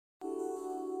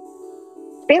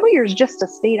failure is just a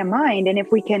state of mind. And if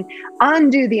we can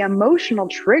undo the emotional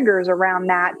triggers around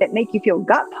that make you feel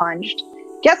gut punched,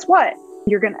 guess what?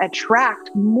 You're going to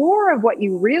attract more of what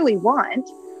you really want,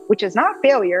 which is not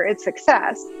failure, it's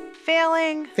success.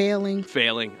 Failing.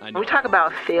 I know. We talk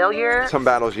about failure. Some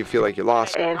battles you feel like you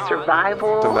lost. And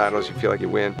survival. Some battles you feel like you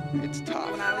win. It's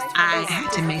tough. I had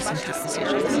to make some tough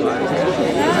decisions.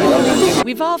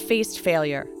 We've all faced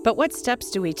failure, but what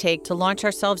steps do we take to launch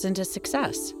ourselves into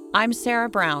success? I'm Sarah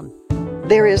Brown.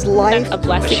 There is life, a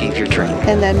blessing, Achieve your dream.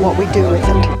 and then what we do with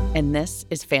it. and this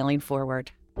is Failing Forward.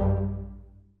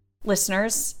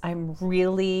 Listeners, I'm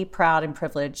really proud and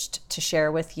privileged to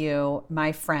share with you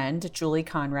my friend, Julie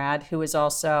Conrad, who is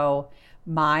also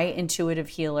my intuitive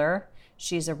healer.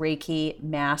 She's a Reiki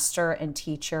master and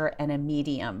teacher and a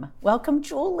medium. Welcome,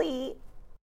 Julie.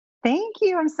 Thank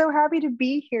you. I'm so happy to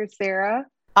be here, Sarah.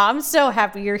 I'm so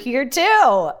happy you're here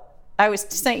too. I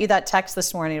sent you that text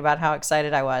this morning about how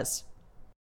excited I was.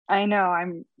 I know.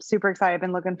 I'm super excited. I've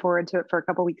been looking forward to it for a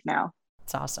couple weeks now.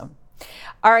 It's awesome.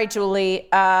 All right, Julie,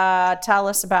 tell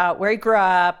us about where you grew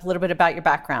up, a little bit about your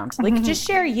background. Like, just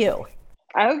share you.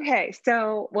 Okay.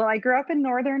 So, I grew up in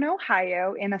Northern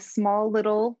Ohio in a small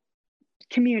little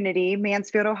community,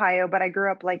 Mansfield, Ohio, but I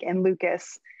grew up like in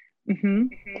Lucas. Mm-hmm.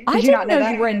 I didn't know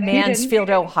you were in Mansfield,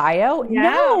 Ohio. Yeah.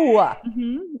 No.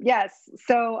 Mm-hmm. Yes.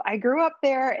 So I grew up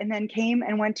there and then came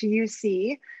and went to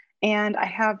UC, and I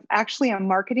have actually a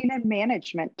marketing and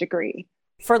management degree.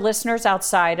 For listeners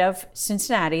outside of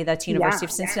Cincinnati, that's University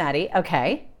of Cincinnati.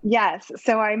 Okay. Yes.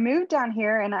 So I moved down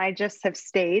here and I just have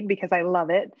stayed because I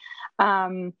love it.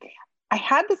 I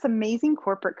had this amazing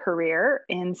corporate career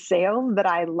in sales that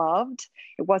I loved.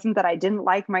 It wasn't that I didn't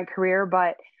like my career,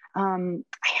 but I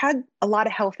had a lot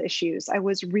of health issues. I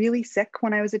was really sick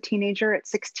when I was a teenager. At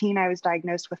 16, I was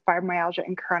diagnosed with fibromyalgia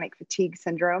and chronic fatigue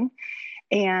syndrome,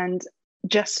 and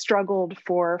just struggled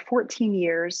for 14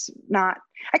 years.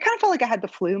 I kind of felt like I had the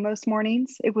flu most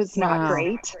mornings. It was not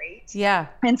great. Yeah.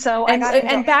 And so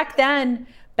back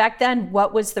then,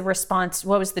 what was the response?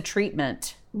 What was the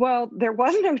treatment? Well, there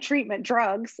was no treatment,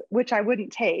 drugs, which I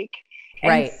wouldn't take.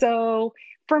 Right. And so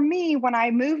for me, when I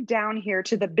moved down here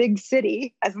to the big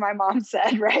city, as my mom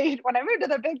said, right? When I moved to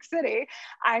the big city,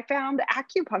 I found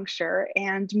acupuncture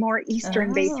and more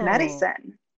Eastern-based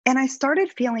medicine. And I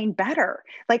started feeling better.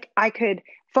 Like I could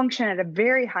function at a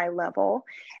very high level.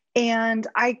 And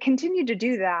I continued to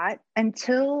do that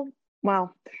until,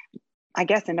 I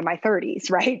guess into my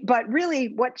 30s, right? But really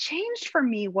what changed for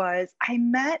me was I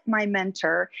met my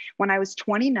mentor when I was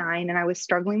 29 and I was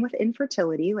struggling with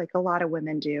infertility, like a lot of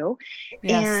women do.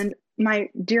 Yes. And my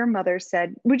dear mother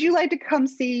said, would you like to come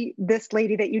see this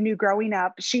lady that you knew growing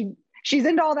up? She's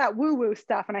into all that woo-woo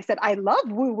stuff. And I said, I love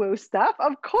woo-woo stuff,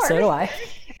 of course. So do I.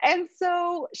 And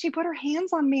so she put her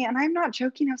hands on me, and I'm not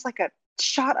joking. It was like a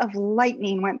shot of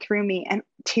lightning went through me and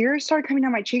tears started coming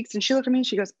down my cheeks. And she looked at me and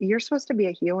she goes, you're supposed to be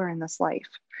a healer in this life.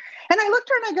 And I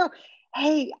looked at her and I go,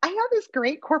 hey, I have this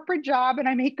great corporate job and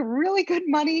I make really good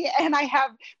money. And I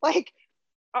have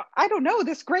I don't know,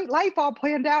 this great life all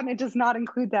planned out. And it does not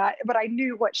include that. But I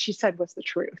knew what she said was the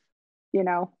truth,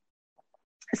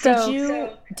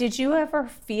 So did you ever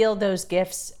feel those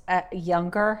gifts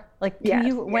younger? Like,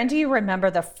 when do you remember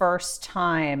the first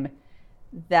time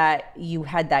that you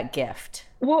had that gift?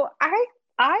 Well, I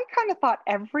kind of thought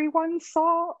everyone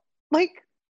saw like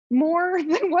more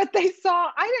than what they saw.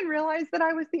 I didn't realize that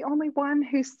I was the only one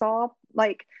who saw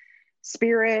like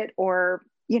spirit or,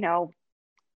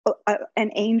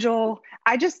 an angel.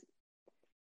 I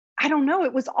don't know.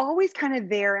 It was always kind of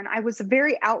there. And I was a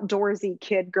very outdoorsy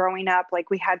kid growing up. Like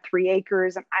we had 3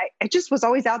 acres and I just was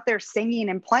always out there singing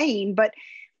and playing, but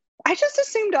I just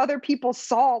assumed other people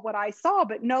saw what I saw,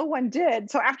 but no one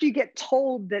did. So after you get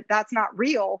told that that's not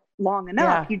real long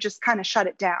enough, you just kind of shut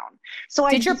it down. So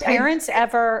did your parents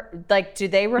ever, do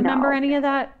they remember any of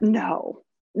that? No.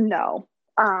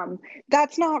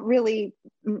 That's not really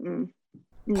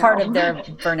part of their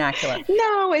vernacular.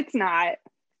 No, it's not.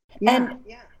 Yeah. And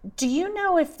do you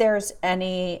know if there's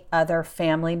any other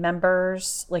family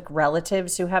members, like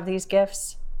relatives who have these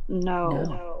gifts?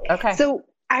 No. Okay. So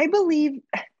I believe,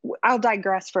 I'll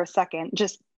digress for a second,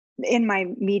 just in my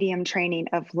medium training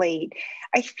of late,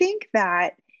 I think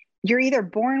that you're either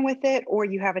born with it or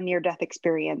you have a near-death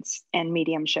experience and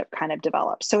mediumship kind of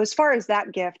develops. So as far as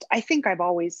that gift, I think I've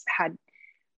always had,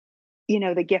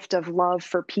 the gift of love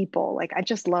for people. Like I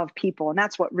just love people. And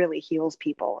that's what really heals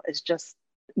people, is just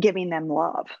giving them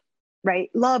love, right?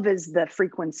 Love is the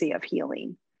frequency of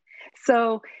healing.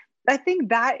 So I think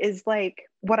that is like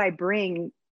what I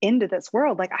bring into this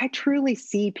world. Like I truly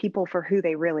see people for who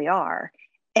they really are.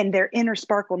 and their inner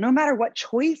sparkle, no matter what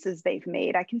choices they've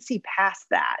made. I can see past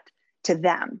that to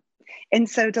them. And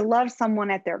so to love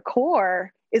someone at their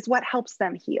core is what helps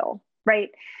them heal, right?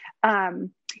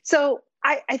 So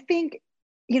I think,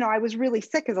 I was really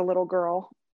sick as a little girl.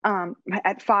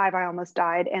 At 5, I almost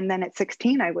died. And then at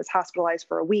 16, I was hospitalized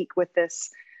for a week with this,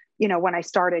 when I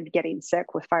started getting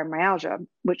sick with fibromyalgia,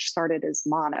 which started as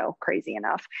mono, crazy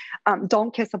enough.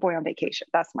 Don't kiss a boy on vacation.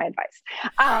 That's my advice.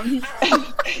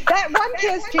 That one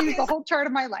kiss changed the whole chart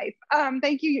of my life.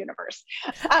 Thank you, universe.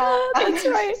 That's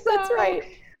right. That's right.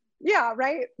 Yeah,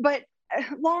 right. But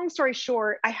long story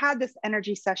short, I had this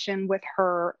energy session with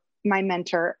her, my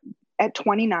mentor, at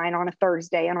 29 on a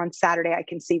Thursday. And on Saturday, I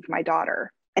conceived my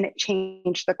daughter. And it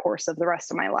changed the course of the rest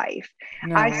of my life.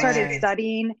 No I way. started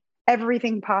studying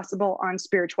everything possible on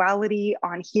spirituality,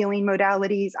 on healing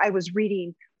modalities. I was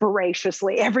reading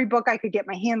voraciously every book I could get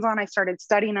my hands on. I started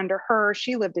studying under her.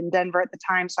 She lived in Denver at the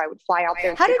time, so I would fly out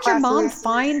there. How did your mom classes.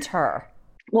 find her?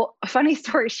 Well, a funny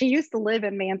story. She used to live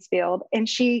in Mansfield, and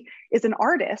she is an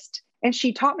artist, and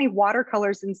she taught me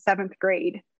watercolors in 7th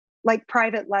grade, like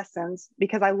private lessons,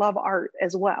 because I love art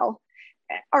as well.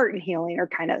 Art and healing are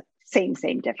kind of same,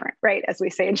 different, right? As we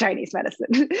say in Chinese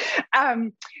medicine.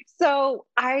 So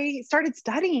I started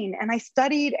studying, and I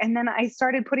studied, and then I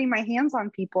started putting my hands on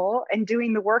people and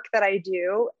doing the work that I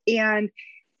do. And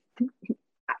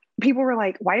people were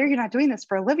like, why are you not doing this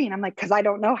for a living? I'm like, because I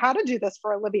don't know how to do this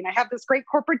for a living. I have this great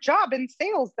corporate job in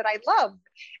sales that I love.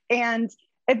 And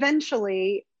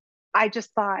eventually I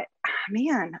just thought,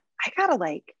 man, I gotta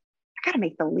make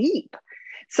the leap.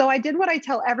 So I did what I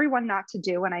tell everyone not to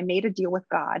do. And I made a deal with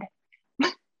God.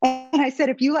 And I said,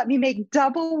 if you let me make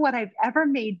double what I've ever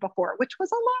made before, which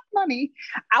was a lot of money,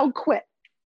 I'll quit.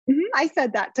 I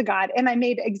said that to God, and I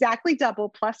made exactly double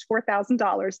plus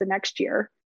 $4,000 the next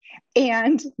year.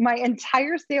 And my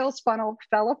entire sales funnel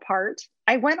fell apart.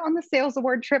 I went on the sales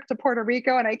award trip to Puerto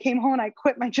Rico, and I came home and I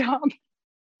quit my job.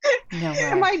 No way.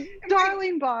 And my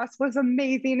darling boss was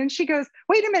amazing. And she goes,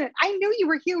 wait a minute, I knew you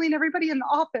were healing everybody in the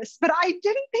office, but I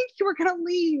didn't think you were going to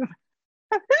leave.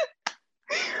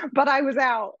 But I was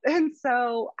out. And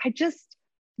so I just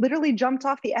literally jumped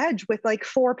off the edge with like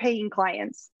 4 paying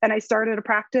clients. And I started a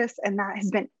practice, and that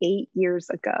has been 8 years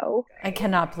ago. I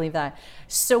cannot believe that.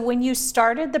 So when you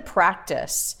started the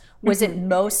practice, was it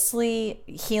mostly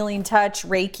healing touch,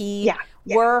 Reiki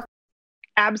work?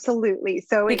 Absolutely.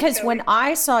 So because when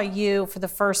I saw you for the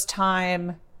first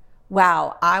time,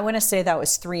 wow, I want to say that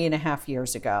was 3.5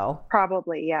 years ago.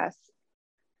 Probably, yes.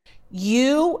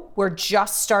 You were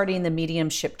just starting the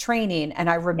mediumship training. And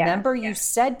I remember you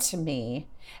said to me,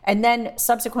 and then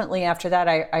subsequently after that,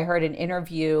 I heard an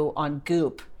interview on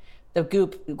Goop,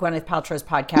 Gwyneth Paltrow's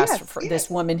podcast, for this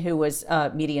woman who was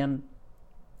a medium.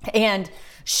 And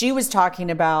she was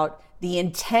talking about the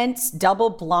intense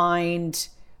double-blind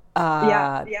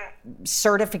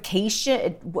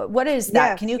certification. What is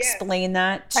that? Yes, Can you explain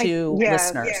that to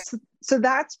listeners? Yes. So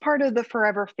that's part of the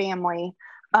Forever Family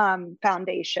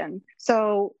Foundation.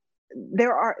 So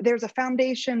there's a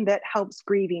foundation that helps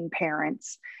grieving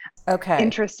parents. Okay.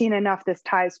 Interesting enough, this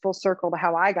ties full circle to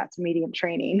how I got to medium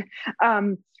training.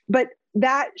 But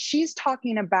that she's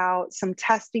talking about some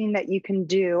testing that you can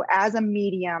do as a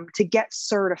medium to get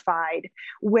certified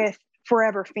with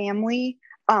Forever Family.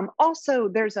 Also,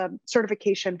 there's a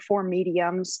certification for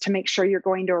mediums to make sure you're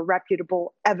going to a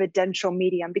reputable evidential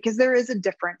medium, because there is a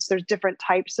difference. There's different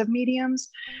types of mediums.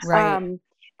 Right.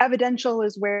 Evidential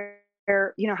is where,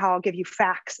 how I'll give you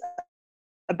facts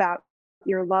about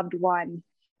your loved one,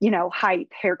 height,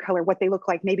 hair color, what they look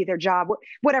like, maybe their job,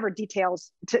 whatever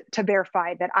details to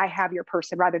verify that I have your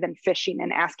person, rather than fishing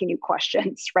and asking you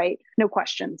questions, right? No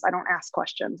questions. I don't ask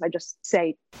questions. I just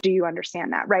say, do you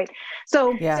understand that? Right.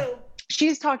 So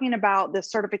she's talking about the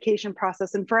certification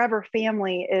process, and Forever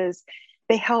Family is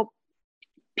they help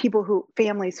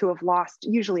families who have lost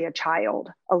usually a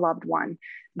loved one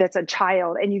that's a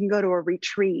child, and you can go to a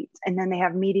retreat, and then they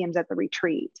have mediums at the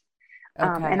retreat.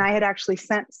 Okay. And I had actually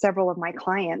sent several of my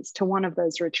clients to one of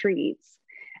those retreats,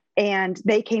 and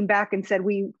they came back and said,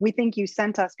 we think you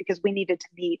sent us because we needed to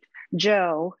meet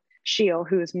Joe Scheel,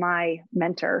 who's my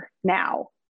mentor now.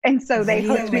 And so they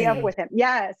hooked me up with him.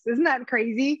 Yes. Isn't that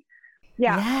crazy?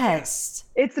 Yeah. Yes.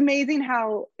 It's amazing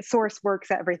how Source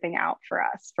works everything out for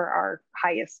us for our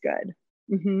highest good.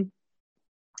 Mm-hmm.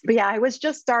 But yeah, I was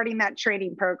just starting that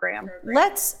training program.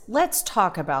 Let's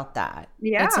talk about that.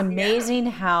 Yeah. It's amazing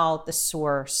how the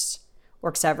Source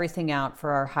works everything out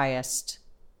for our highest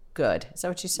good. Is that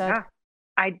what you said?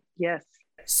 Yeah. Yes.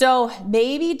 So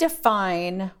maybe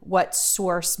define what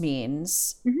Source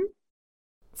means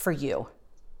for you.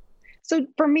 So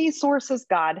for me, Source is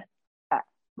God.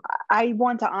 I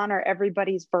want to honor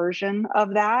everybody's version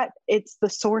of that. It's the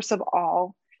source of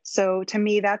all. So to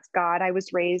me, that's God. I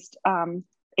was raised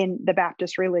in the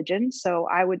Baptist religion. So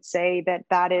I would say that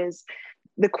that is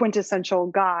the quintessential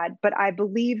God. But I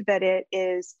believe that it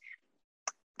is,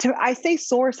 I say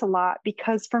source a lot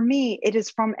because for me, it is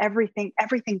from everything.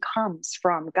 Everything comes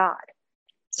from God.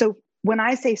 So when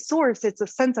I say source, it's a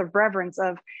sense of reverence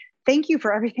of thank you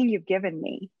for everything you've given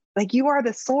me. Like you are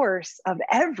the source of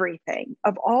everything,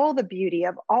 of all the beauty,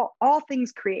 of all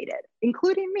things created,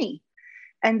 including me.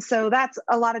 And so that's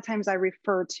a lot of times I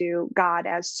refer to God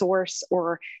as source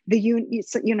or you'll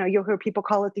hear people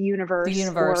call it the universe,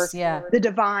 or the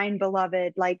divine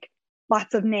beloved, like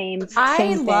lots of names.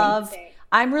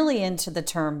 I'm really into the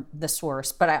term the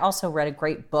source, but I also read a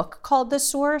great book called The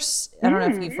Source. I don't know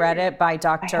if you've read it, by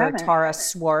Dr. Tara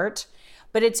Swart,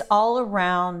 but it's all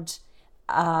around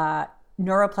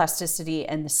neuroplasticity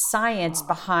and the science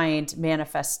behind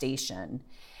manifestation.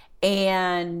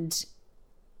 And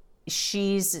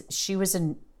she was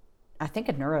I think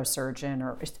a neurosurgeon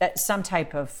or some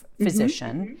type of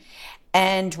physician,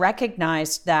 and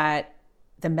recognized that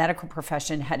the medical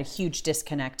profession had a huge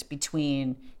disconnect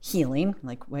between healing,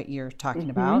 like what you're talking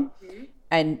about,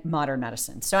 and modern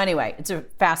medicine. So anyway, it's a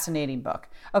fascinating book.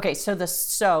 Okay, so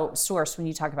source, when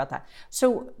you talk about that.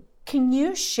 So can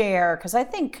you share, because I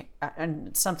think, and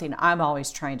it's something I'm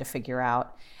always trying to figure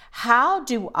out, how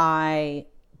do I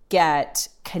get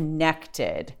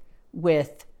connected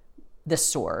with the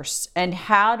source, and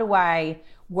how do I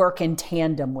work in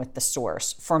tandem with the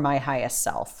source for my highest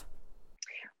self?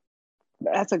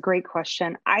 That's a great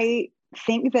question. I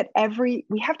think that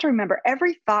we have to remember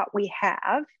every thought we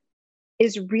have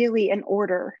is really an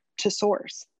order to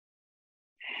source.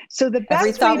 So the best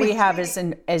every thought we have is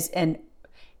in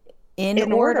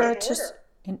order to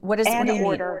what is an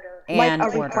order, like a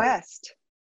request.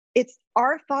 It's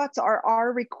our thoughts are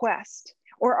our request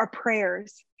or our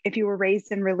prayers. If you were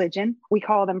raised in religion, we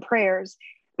call them prayers.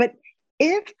 But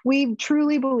if we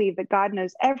truly believe that God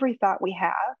knows every thought we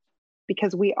have,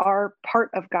 because we are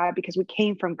part of God, because we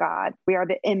came from God, we are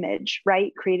the image,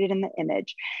 right? Created in the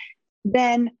image.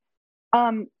 Then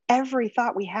every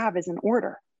thought we have is an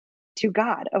order to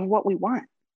God of what we want.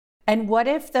 And what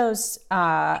if those,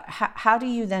 how do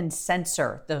you then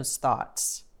censor those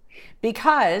thoughts?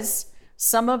 Because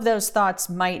some of those thoughts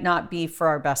might not be for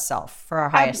our best self, for our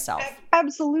highest self.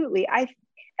 Absolutely.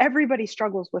 Everybody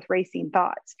struggles with racing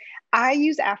thoughts. I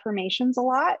use affirmations a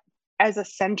lot as a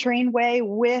centering way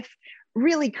with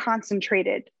really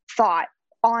concentrated thought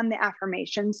on the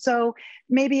affirmation. So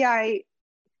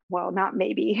not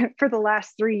maybe, for the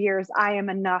last 3 years, I am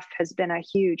enough has been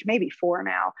maybe 4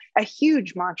 now, a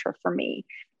huge mantra for me.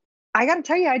 I got to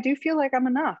tell you, I do feel like I'm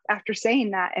enough after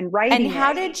saying that and writing. And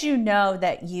how did you know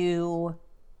that you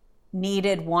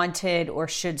needed, wanted, or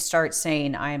should start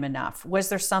saying I am enough? Was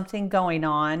there something going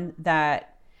on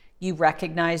that you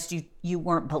recognized you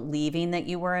weren't believing that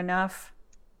you were enough?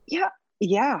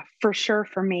 Yeah, for sure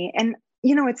for me. And,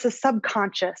 it's a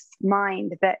subconscious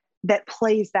mind that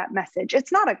plays that message.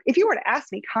 It's not if you were to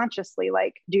ask me consciously,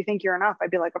 like, do you think you're enough?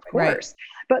 I'd be like, of course. Right.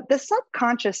 But the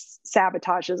subconscious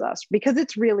sabotages us because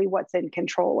it's really what's in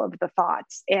control of the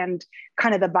thoughts and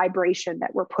kind of the vibration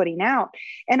that we're putting out.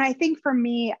 And I think for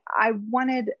me, I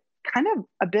wanted kind of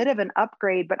a bit of an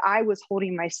upgrade, but I was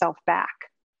holding myself back.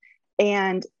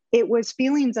 And it was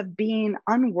feelings of being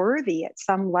unworthy at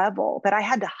some level that I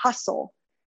had to hustle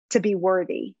to be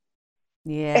worthy.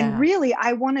 Yeah. And really,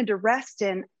 I wanted to rest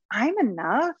in, I'm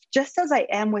enough just as I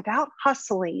am, without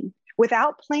hustling,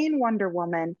 without playing Wonder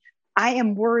Woman. I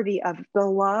am worthy of the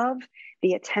love,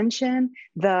 the attention,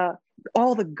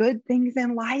 all the good things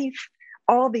in life,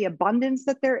 all the abundance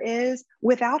that there is,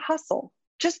 without hustle,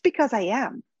 just because I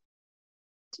am.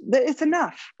 It's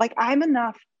enough. Like, I'm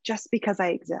enough just because I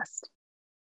exist.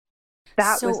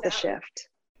 That was the shift.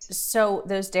 So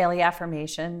those daily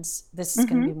affirmations, this is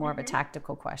going to be more of a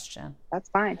tactical question. That's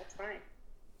fine.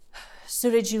 So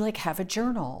did you have a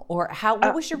journal, or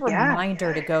what was your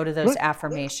reminder to go to those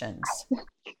affirmations?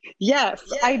 Yes,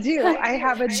 I do. I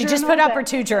have a journal. She just put up her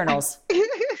 2 journals.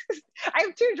 I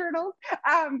have 2 journals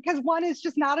because one is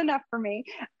just not enough for me.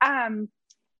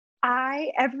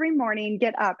 I every morning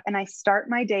get up and I start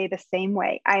my day the same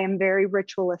way. I am very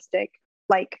ritualistic,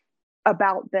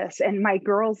 about this. And my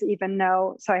girls even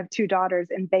know, so I have 2 daughters,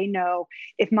 and they know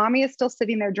if mommy is still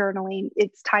sitting there journaling,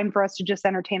 it's time for us to just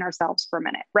entertain ourselves for a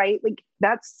minute, right?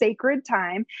 That's sacred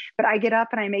time. But I get up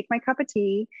and I make my cup of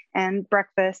tea and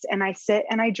breakfast, and I sit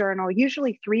and I journal,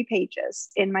 usually 3 pages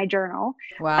in my journal.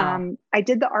 Wow. I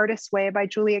did The Artist's Way by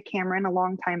Julia Cameron a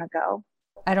long time ago.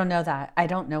 I don't know that. I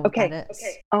don't know what that is.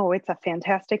 Oh, it's a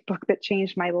fantastic book that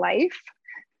changed my life.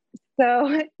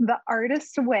 So The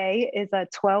Artist's Way is a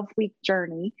 12-week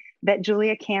journey that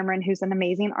Julia Cameron, who's an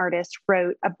amazing artist,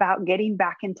 wrote about getting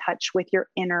back in touch with your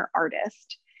inner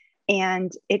artist.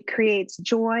 And it creates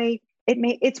joy.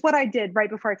 It's what I did right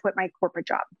before I quit my corporate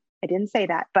job. I didn't say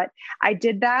that, but I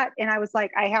did that. And I was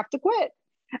like, I have to quit.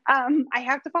 I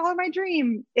have to follow my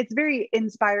dream. It's very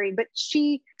inspiring, but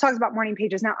she talks about morning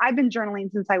pages. Now, I've been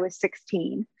journaling since I was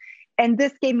 16, and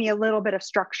this gave me a little bit of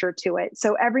structure to it.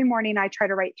 So every morning I try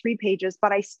to write 3 pages,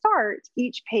 but I start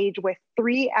each page with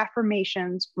 3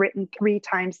 affirmations written 3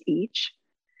 times each.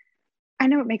 I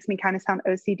know it makes me kind of sound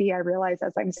OCD, I realize,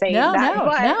 as I'm saying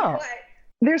No.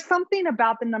 There's something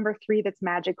about the number 3 that's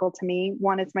magical to me.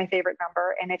 1, it's my favorite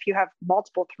number. And if you have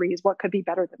multiple 3s, what could be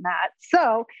better than that?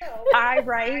 So I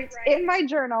write in my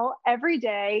journal every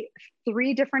day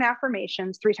 3 different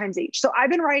affirmations 3 times each. So I've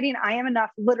been writing I am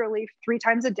enough literally 3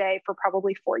 times a day for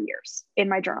probably 4 years in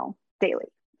my journal daily.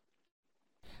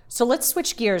 So let's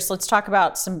switch gears. Let's talk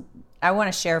about I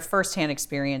want to share firsthand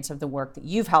experience of the work that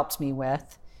you've helped me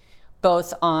with,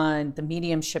 both on the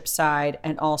mediumship side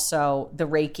and also the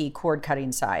Reiki cord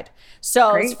cutting side.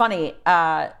 So Great. It's funny,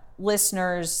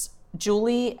 listeners,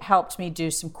 Julie helped me do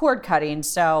some cord cutting.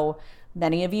 So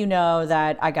many of you know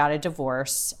that I got a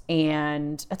divorce,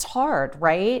 and it's hard,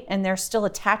 right? And there's still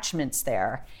attachments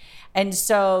there. And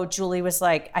so Julie was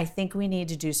like, I think we need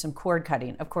to do some cord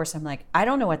cutting. Of course, I'm like, I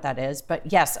don't know what that is,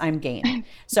 but yes, I'm game.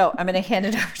 So I'm going to hand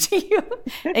it over to you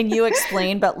and you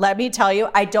explain. But let me tell you,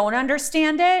 I don't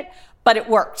understand it, but it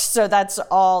worked. So that's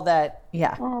all that,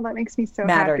 Oh, that makes me so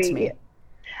mattered happy.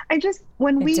 To me.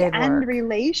 When we end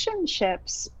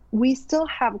relationships, we still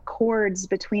have cords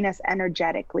between us,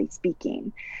 energetically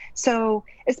speaking. So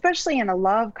especially in a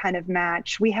love kind of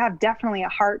match, we have definitely a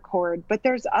heart cord, but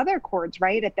there's other cords,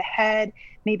 right? At the head,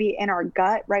 maybe in our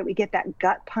gut, right? We get that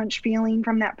gut punch feeling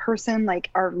from that person. Like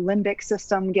our limbic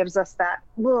system gives us that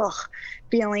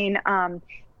feeling.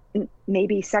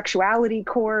 Maybe sexuality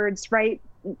cords, right?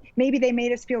 Maybe they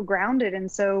made us feel grounded.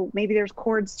 And so maybe there's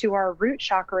cords to our root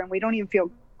chakra and we don't even feel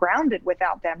grounded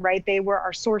without them, right? They were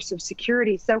our source of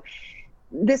security. So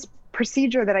this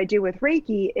procedure that I do with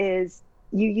Reiki is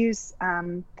you use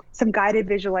some guided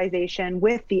visualization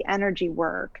with the energy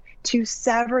work to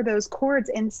sever those cords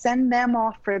and send them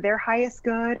off for their highest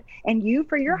good and you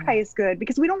for your highest good,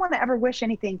 because we don't want to ever wish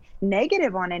anything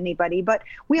negative on anybody, but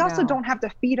we also don't have to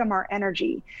feed them our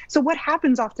energy. So what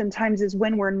happens oftentimes is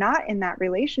when we're not in that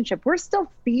relationship, we're still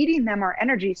feeding them our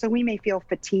energy. So we may feel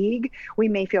fatigue, we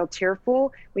may feel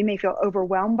tearful, we may feel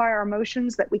overwhelmed by our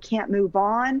emotions that we can't move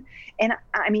on. And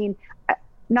I mean,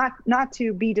 not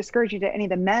to be discouraging to any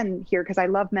of the men here, because I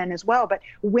love men as well, but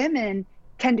women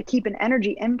tend to keep an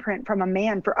energy imprint from a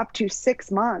man for up to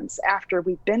 6 months after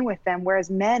we've been with them, whereas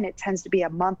men, it tends to be a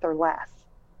month or less.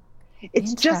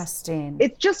 It's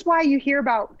just why you hear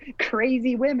about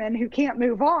crazy women who can't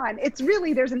move on. It's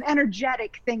really, there's an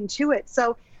energetic thing to it.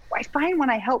 So I find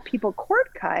when I help people cord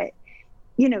cut,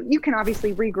 you can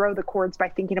obviously regrow the cords by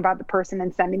thinking about the person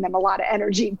and sending them a lot of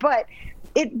energy, but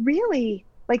it really,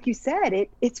 like you said,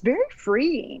 it's very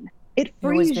freeing. It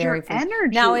frees your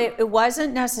energy. Now, it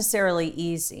wasn't necessarily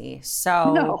easy.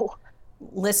 So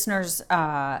listeners,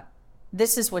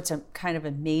 this is what's kind of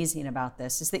amazing about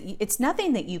this, is that it's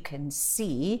nothing that you can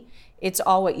see. It's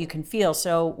all what you can feel.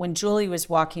 So when Julie was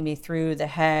walking me through the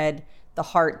head, the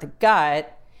heart, the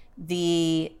gut,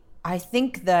 I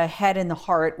think the head and the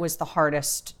heart was the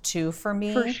hardest too for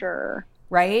me. For sure.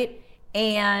 Right?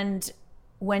 And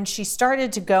when she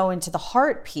started to go into the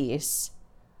heart piece,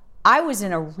 I was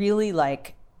in a really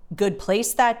good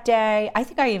place that day. I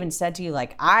think I even said to you,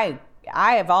 I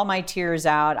have all my tears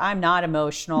out. I'm not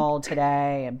emotional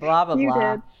today and blah, blah, you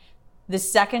blah. Did. The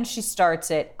second she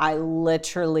starts it, I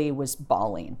literally was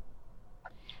bawling.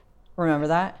 Remember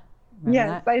that?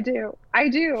 Yes, I do.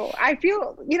 I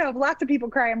feel, lots of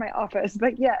people cry in my office,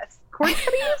 but yes, cord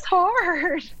cutting is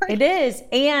hard. It is.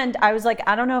 And I was like,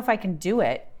 I don't know if I can do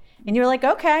it. And you're like,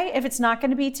 okay, if it's not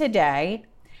going to be today.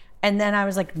 And then I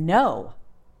was like, no,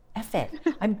 F it.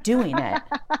 I'm doing it.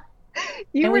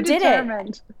 You were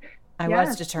determined. I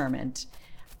was determined.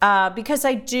 Because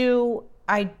I do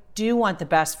want the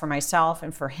best for myself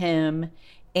and for him.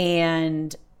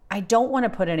 And I don't want to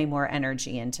put any more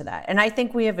energy into that. And I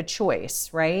think we have a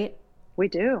choice, right? We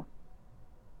do.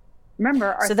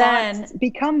 Remember, our thoughts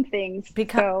become things.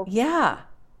 Yeah.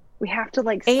 We have to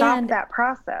stop that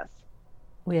process.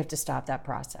 We have to stop that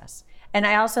process. And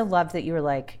I also love that you were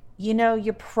like,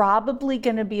 you're probably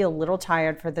going to be a little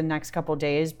tired for the next couple of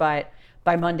days, but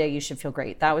by Monday you should feel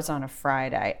great. That was on a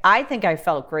Friday. I think I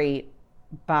felt great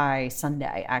by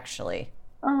Sunday, actually.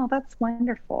 Oh, that's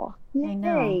wonderful.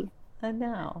 Yay. I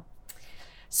know.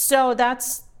 So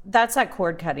that's that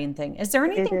cord cutting thing. Is there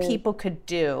anything people could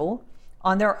do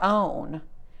on their own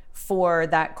for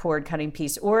that cord cutting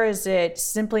piece? Or is it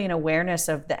simply an awareness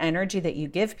of the energy that you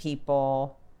give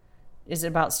people? Is it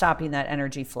about stopping that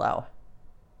energy flow?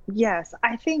 Yes,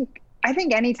 I think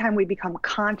anytime we become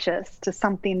conscious to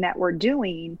something that we're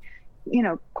doing,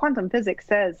 quantum physics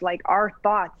says like our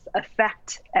thoughts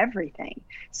affect everything.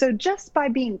 So just by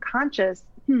being conscious,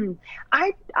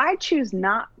 I choose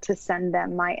not to send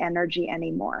them my energy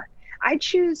anymore. I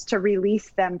choose to release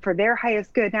them for their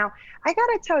highest good. Now, I got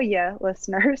to tell you,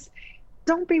 listeners,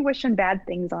 don't be wishing bad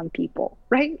things on people,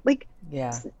 right? Like,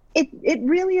 yeah. It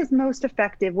really is most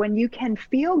effective when you can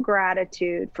feel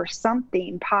gratitude for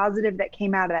something positive that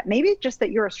came out of that. Maybe just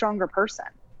that you're a stronger person,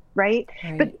 right?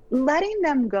 But letting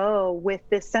them go with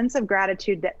this sense of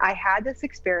gratitude that I had this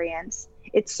experience,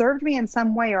 it served me in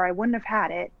some way or I wouldn't have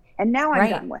had it. And now I'm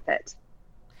done with it,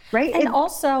 right? And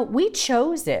also, we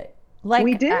chose it. Like,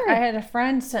 we did. I had a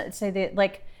friend say that,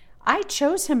 like, I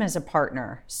chose him as a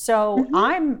partner. So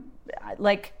I'm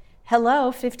like,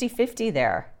 hello, 50-50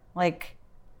 there. Like,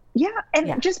 yeah.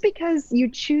 And just because you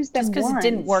choose them just because it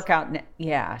didn't work out.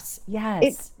 Yes.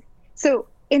 So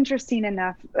interesting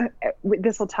enough,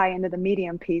 this will tie into the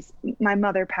medium piece. My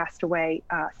mother passed away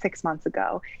 6 months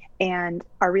ago, and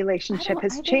our relationship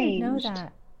has changed. I didn't know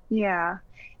that. Yeah.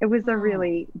 It was a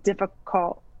really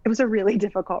difficult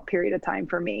period of time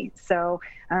for me. So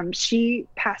she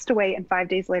passed away, and 5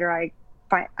 days later,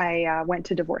 I went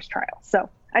to divorce trial. So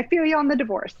I feel you on the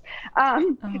divorce.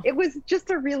 It was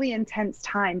just a really intense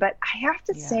time, but I have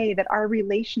to say that our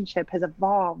relationship has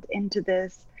evolved into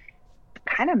this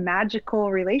kind of magical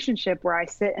relationship where I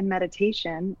sit in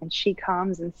meditation and she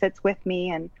comes and sits with me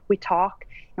and we talk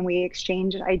and we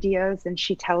exchange ideas, and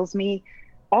she tells me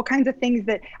all kinds of things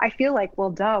that I feel like, well,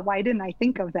 duh, why didn't I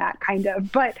think of that kind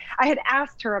of? But I had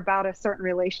asked her about a certain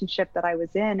relationship that I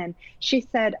was in, and she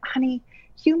said, honey,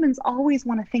 humans always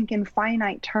want to think in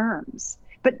finite terms,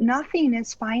 but nothing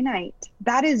is finite.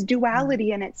 That is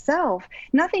duality in itself.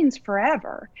 Nothing's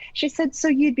forever. She said, so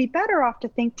you'd be better off to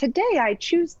think, today I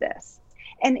choose this.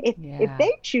 And if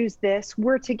they choose this,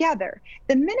 we're together.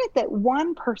 The minute that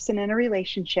one person in a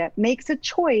relationship makes a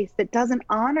choice that doesn't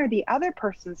honor the other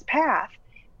person's path,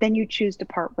 then you choose to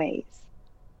part ways.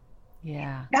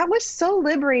 Yeah. That was so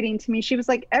liberating to me. She was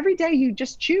like, every day you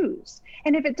just choose.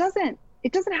 And if it doesn't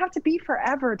have to be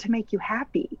forever to make you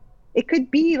happy. It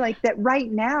could be like that right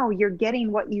now you're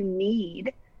getting what you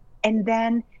need, and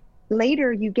then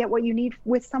later you get what you need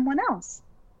with someone else.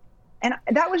 And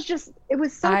that was just, it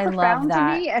was so profound to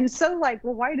me. And so like,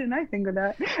 well, why didn't I think of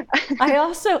that? I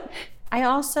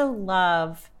also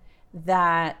love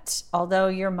that although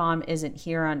your mom isn't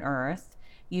here on earth,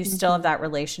 you still have that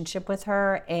relationship with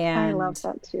her. And I love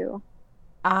that too.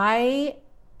 I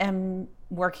am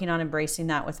working on embracing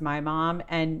that with my mom,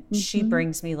 and she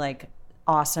brings me like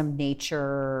awesome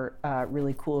nature,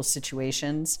 really cool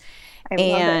situations.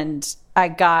 I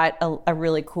got a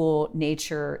really cool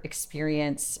nature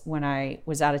experience when I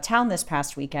was out of town this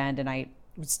past weekend, and I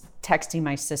was texting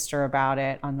my sister about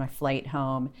it on my flight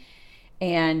home.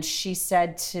 And she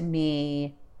said to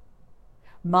me,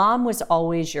 Mom was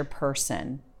always your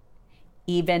person,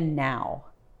 even now.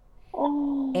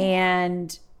 Oh.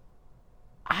 And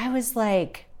I was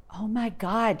like, oh my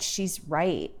God, she's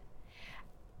right.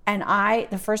 And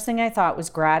the first thing I thought was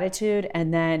gratitude.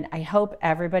 And then I hope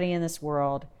everybody in this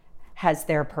world has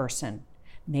their person.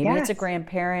 Maybe it's a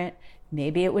grandparent.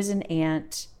 Maybe it was an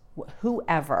aunt,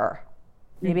 whoever.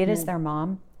 Maybe it is their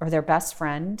mom or their best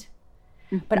friend.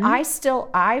 But I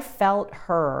felt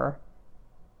her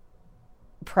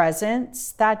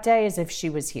presence that day as if she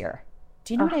was here.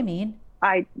 Do you know what I mean?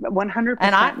 I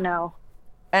 100% know.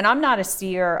 And I'm not a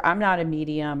seer. I'm not a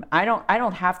medium. I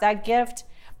don't have that gift.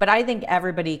 But I think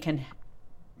everybody can.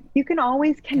 You can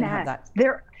always connect.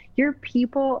 Your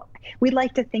people, we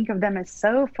like to think of them as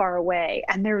so far away,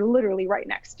 and they're literally right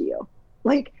next to you.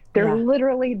 Like they're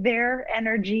literally, their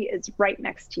energy is right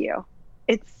next to you.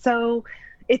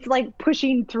 It's like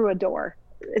pushing through a door.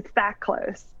 It's that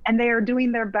close. And they are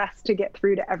doing their best to get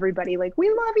through to everybody. Like, we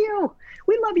love you.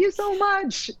 We love you so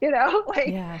much.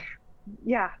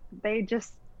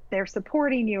 They're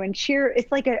supporting you and cheer.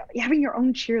 It's like having your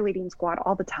own cheerleading squad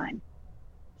all the time.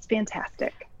 It's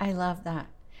fantastic. I love that.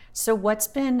 So what's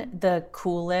been the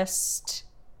coolest,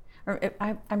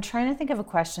 I'm trying to think of a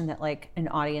question that like an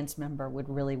audience member would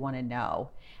really want to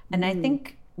know. And I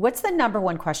think, what's the number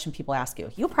one question people ask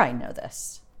you? You'll probably know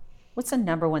this. What's the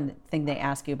number one thing they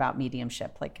ask you about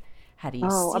mediumship? Like, How do you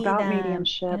Oh, see about them?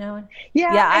 mediumship. You know?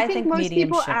 Yeah, I think think most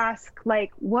people mediumship. ask,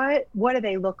 like, what do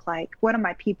they look like? What do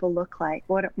my people look like?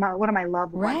 What do my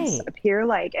loved ones Right. appear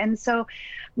like? And so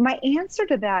my answer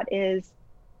to that is,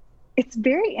 it's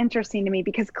very interesting to me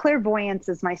because clairvoyance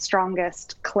is my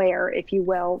strongest clair, if you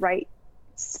will, right?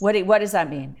 What does that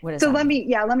mean? What does So that mean?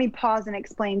 let me pause and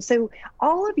explain. So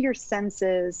all of your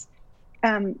senses,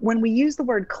 when we use the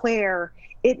word clair,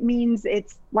 it means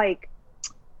it's like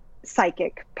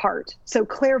psychic part. So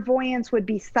clairvoyance would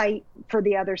be sight for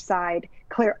the other side.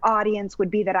 Clairaudience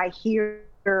would be that I hear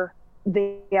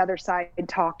the other side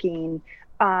talking.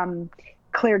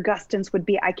 Clairgustance would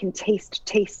be I can taste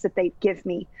tastes that they give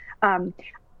me.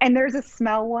 And there's a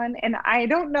smell one, and I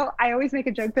don't know. I always make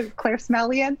a joke that it's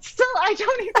clairsmelliance, so I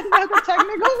don't even know the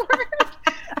technical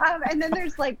word. And then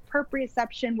there's like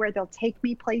proprioception, where they'll take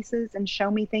me places and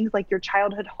show me things, like your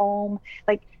childhood home.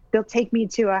 Like they'll take me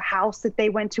to a house that they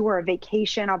went to or a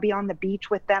vacation. I'll be on the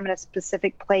beach with them in a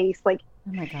specific place. Like,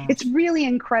 Oh my gosh. it's really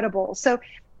incredible. So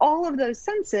all of those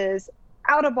senses,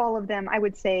 out of all of them, I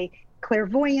would say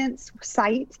clairvoyance,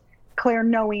 sight,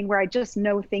 clair-knowing, where I just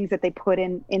know things that they put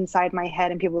inside my head,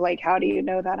 and people are like, how do you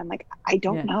know that? I'm like, I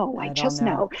don't know. I just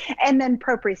know. And then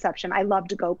proprioception. I love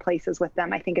to go places with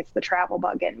them. I think it's the travel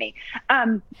bug in me.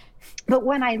 But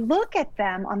when I look at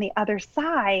them on the other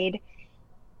side,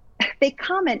 they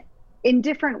come in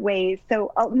different ways.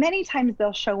 So many times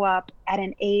they'll show up at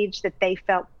an age that they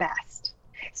felt best.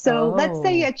 So let's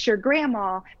say it's your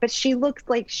grandma, but she looks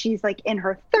like she's like in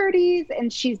her 30s,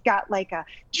 and she's got like a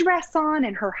dress on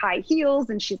and her high heels,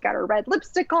 and she's got her red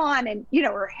lipstick on, and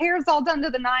her hair's all done to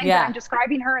the nines. Yeah. And I'm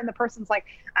describing her, and the person's like,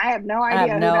 I have no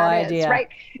idea who that is, right?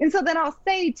 And so then I'll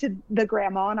say to the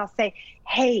grandma, and I'll say,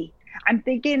 hey, I'm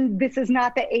thinking this is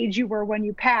not the age you were when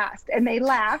you passed. And they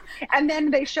laugh, and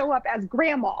then they show up as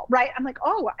grandma, right? I'm like,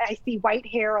 oh, I see white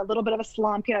hair, a little bit of a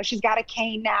slump. She's got a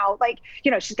cane now, like,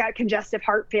 she's got congestive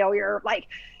heart failure, like,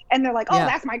 and they're like, oh,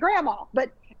 that's my grandma.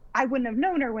 But I wouldn't have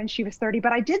known her when she was 30,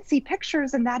 but I did see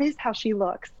pictures, and that is how she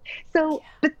looks. So,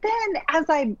 but then as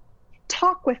I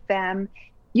talk with them,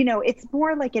 it's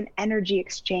more like an energy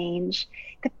exchange.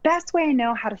 The best way I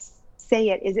know how to say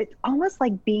it is, it's almost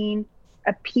like being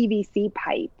a PVC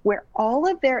pipe, where all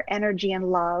of their energy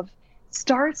and love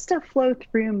starts to flow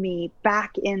through me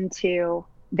back into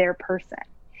their person.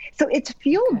 So it's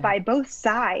fueled by both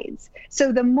sides.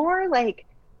 So the more like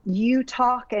you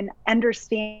talk and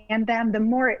understand them, the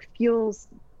more it fuels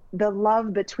the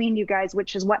love between you guys,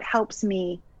 which is what helps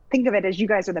me think of it as you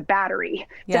guys are the battery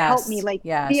to help me like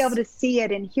be able to see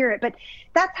it and hear it. But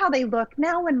that's how they look.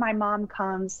 Now when my mom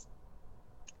comes,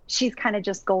 she's kind of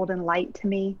just golden light to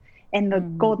me. And the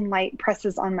golden light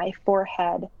presses on my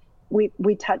forehead.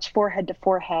 We touch forehead to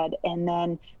forehead, and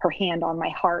then her hand on my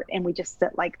heart. And we just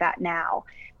sit like that now,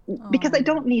 because I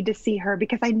don't need to see her,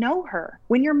 because I know her.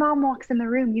 When your mom walks in the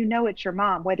room, it's your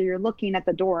mom, whether you're looking at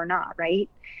the door or not, right?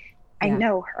 I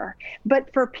know her.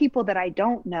 But for people that I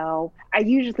don't know, I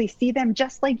usually see them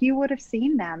just like you would have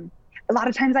seen them. A lot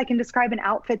of times I can describe an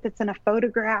outfit that's in a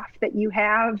photograph that you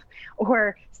have,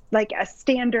 or like a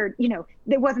standard,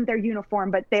 it wasn't their uniform,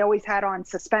 but they always had on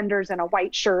suspenders and a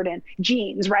white shirt and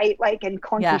jeans, right? Like, and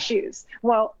clunky shoes.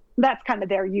 Well, that's kind of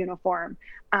their uniform.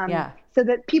 So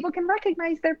that people can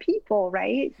recognize their people,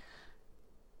 right?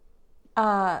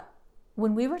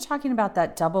 When we were talking about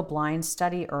that double blind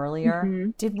study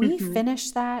earlier, did we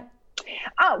finish that?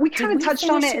 We kind of touched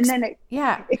on it, and then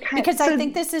because I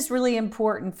think this is really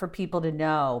important for people to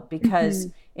know, because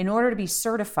in order to be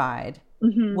certified,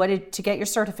 to get your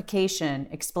certification,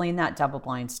 explain that double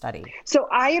blind study. So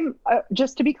I am,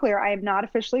 just to be clear, I am not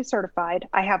officially certified.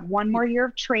 I have one more year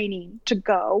of training to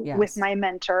go with my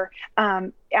mentor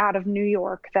out of New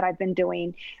York that I've been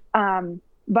doing.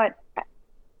 But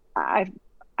I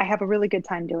have a really good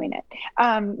time doing it.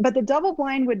 But the double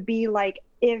blind would be like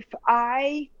if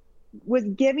I was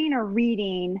giving a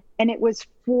reading and it was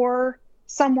for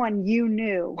someone you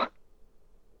knew,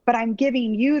 but I'm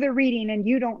giving you the reading and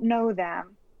you don't know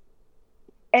them.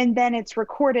 And then it's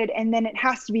recorded, and then it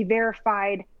has to be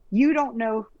verified. You don't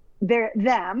know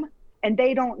them, and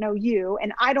they don't know you,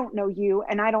 and I don't know you,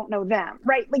 and I don't know them,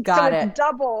 right? Like, it's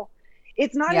double.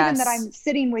 It's not even that I'm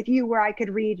sitting with you where I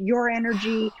could read your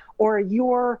energy or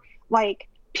your like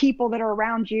people that are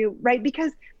around you, right?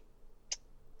 Because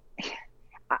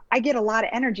I get a lot of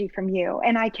energy from you,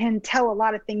 and I can tell a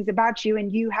lot of things about you,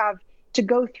 and you have to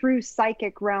go through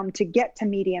psychic realm to get to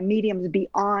medium's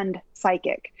beyond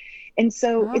psychic. And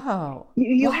so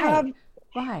you have,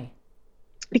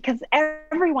 because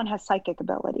everyone has psychic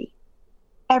ability.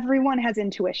 Everyone has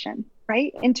intuition,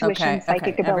 right?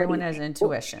 Psychic ability. Everyone has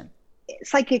intuition.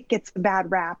 psychic gets a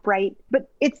bad rap, right? But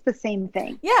it's the same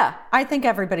thing. Yeah, I think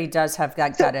everybody does have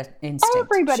that gut instinct.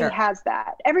 Everybody has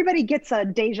that. Everybody gets a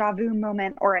deja vu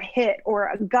moment or a hit or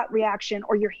a gut reaction,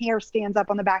 or your hair stands up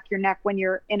on the back of your neck when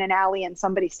you're in an alley and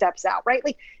somebody steps out, right?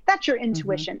 Like that's your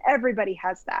intuition. Everybody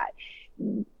has that.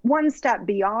 One step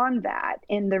beyond that,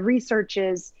 and the research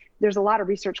is, there's a lot of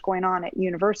research going on at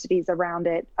universities around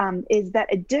it, is that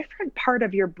a different part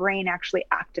of your brain actually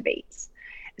activates.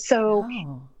 So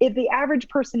if the average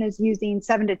person is using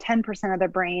 7 to 10% of their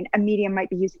brain, a medium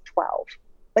might be using 12.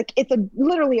 Like it's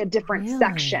literally a different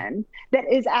section that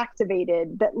is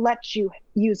activated that lets you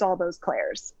use all those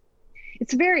clairs.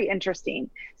 It's very interesting.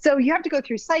 So you have to go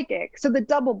through psychic. So the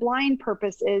double blind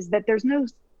purpose is that there's no,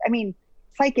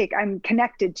 psychic, I'm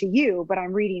connected to you, but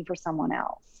I'm reading for someone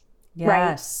else.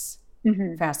 Yes.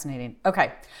 Right? Fascinating.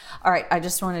 Okay. All right. I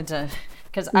just wanted to,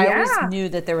 because I always knew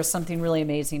that there was something really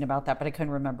amazing about that, but I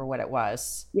couldn't remember what it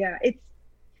was. Yeah.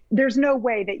 There's no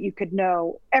way that you could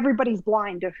know. Everybody's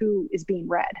blind to who is being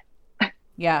read.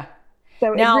 Yeah.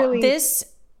 So now this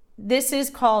is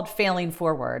called Failing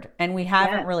Forward, and we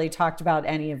haven't really talked about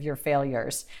any of your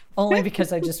failures, only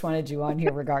because I just wanted you on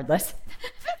here regardless.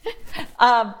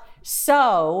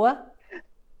 So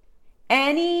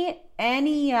any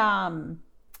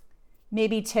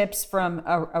maybe tips from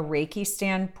a Reiki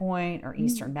standpoint or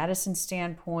Eastern medicine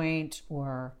standpoint,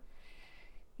 or,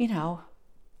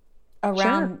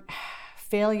 around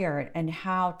failure and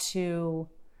how to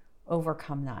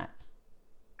overcome that?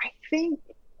 I think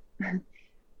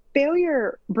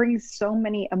failure brings so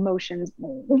many emotions.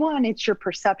 One, it's your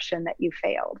perception that you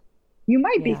failed. You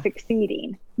might be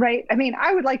succeeding, right?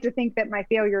 I would like to think that my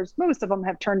failures, most of them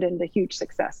have turned into huge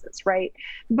successes, right?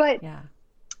 But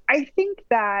I think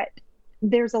that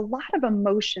there's a lot of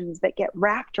emotions that get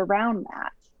wrapped around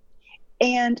that.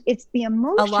 And it's the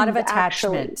emotions. A lot of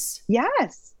attachments.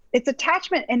 Yes. It's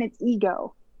attachment and it's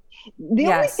ego. The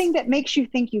only thing that makes you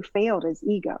think you failed is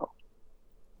ego.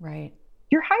 Right.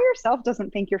 Your higher self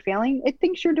doesn't think you're failing. It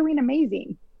thinks you're doing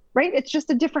amazing, right? It's just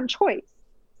a different choice,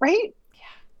 right?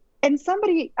 And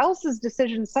somebody else's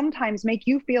decisions sometimes make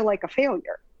you feel like a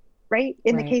failure, right?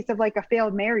 In the case of like a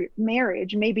failed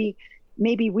marriage, maybe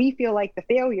we feel like the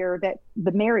failure that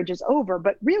the marriage is over,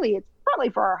 but really it's probably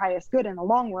for our highest good in the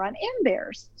long run and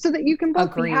theirs, so that you can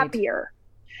both be happier.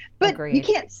 But you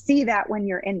can't see that when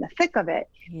you're in the thick of it.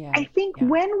 Yeah. I think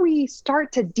when we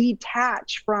start to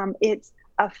detach from it's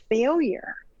a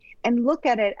failure and look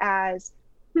at it as,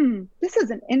 this is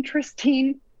an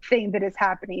interesting thing that is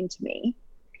happening to me.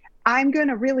 I'm going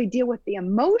to really deal with the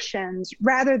emotions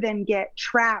rather than get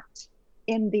trapped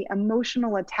in the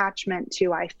emotional attachment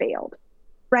to I failed,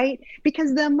 right?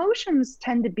 Because the emotions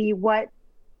tend to be what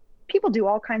people do,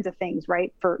 all kinds of things,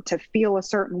 right? To feel a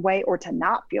certain way or to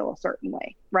not feel a certain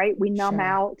way, right? We numb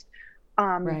out.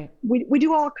 We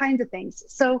do all kinds of things.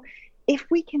 So if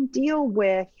we can deal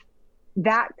with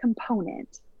that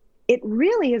component, it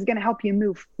really is going to help you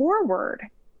move forward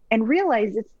and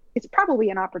realize it's probably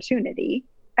an opportunity.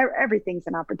 Everything's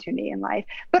an opportunity in life,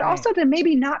 but also to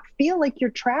maybe not feel like you're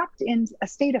trapped in a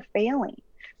state of failing.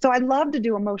 So I love to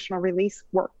do emotional release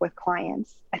work with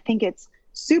clients. I think it's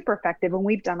super effective. And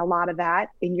we've done a lot of that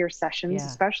in your sessions,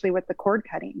 especially with the cord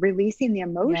cutting, releasing the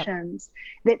emotions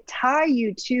that tie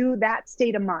you to that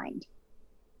state of mind.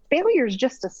 Failure is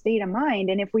just a state of mind.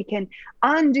 And if we can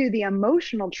undo the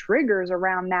emotional triggers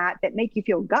around that make you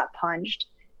feel gut punched,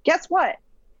 guess what?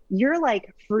 You're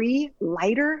like free,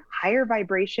 lighter, higher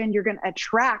vibration. You're going to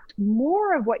attract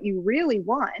more of what you really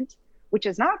want, which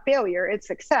is not failure, it's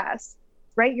success,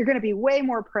 right? You're going to be way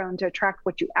more prone to attract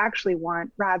what you actually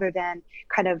want rather than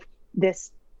kind of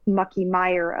this mucky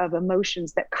mire of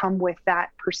emotions that come with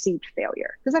that perceived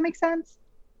failure. Does that make sense?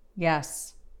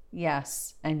 Yes,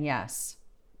 and yes.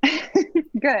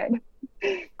 Good.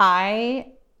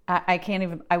 I can't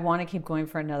even, I want to keep going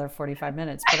for another 45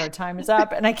 minutes, but our time is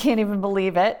up and I can't even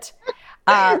believe it.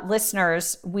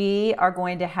 Listeners, we are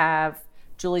going to have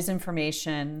Julie's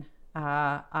information,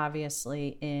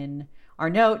 obviously in our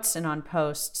notes and on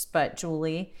posts, but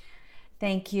Julie,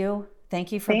 thank you.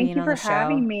 Thank you for being on the show.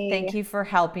 Having me. Thank you for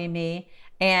helping me.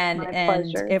 And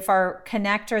if our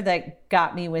connector that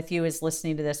got me with you is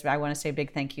listening to this, I want to say a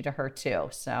big thank you to her too.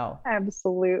 So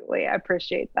absolutely. I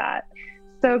appreciate that.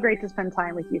 So great to spend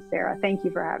time with you, Sarah. Thank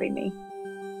you for having me.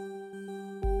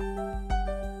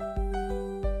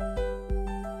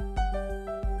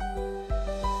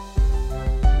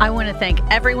 I want to thank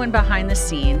everyone behind the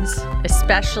scenes,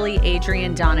 especially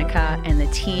Adrian Donica and the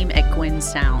team at Gwyn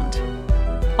Sound.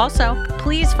 Also,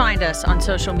 please find us on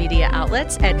social media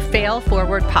outlets at Fail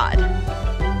Forward Pod.